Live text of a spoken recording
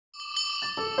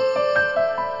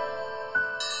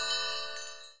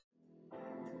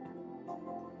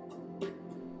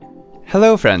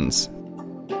Hello friends!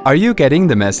 Are you getting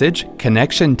the message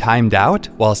 "Connection timed out"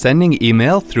 while sending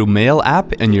email through Mail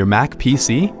app in your Mac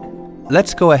PC?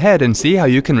 Let's go ahead and see how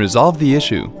you can resolve the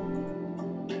issue.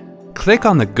 Click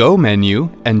on the Go menu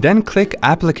and then click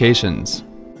Applications.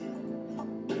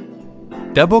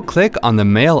 Double-click on the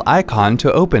Mail icon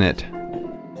to open it.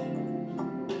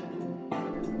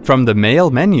 From the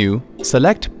Mail menu,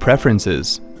 select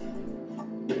Preferences.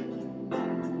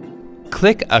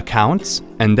 Click Accounts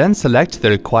and then select the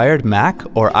required Mac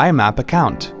or IMAP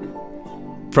account.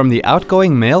 From the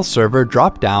Outgoing Mail Server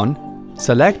drop-down,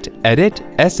 select Edit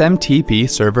SMTP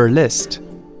Server List.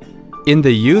 In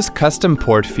the Use Custom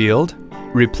Port field,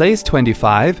 replace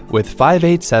 25 with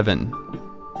 587.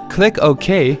 Click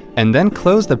OK and then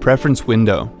close the preference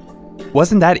window.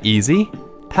 Wasn't that easy?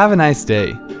 Have a nice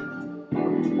day.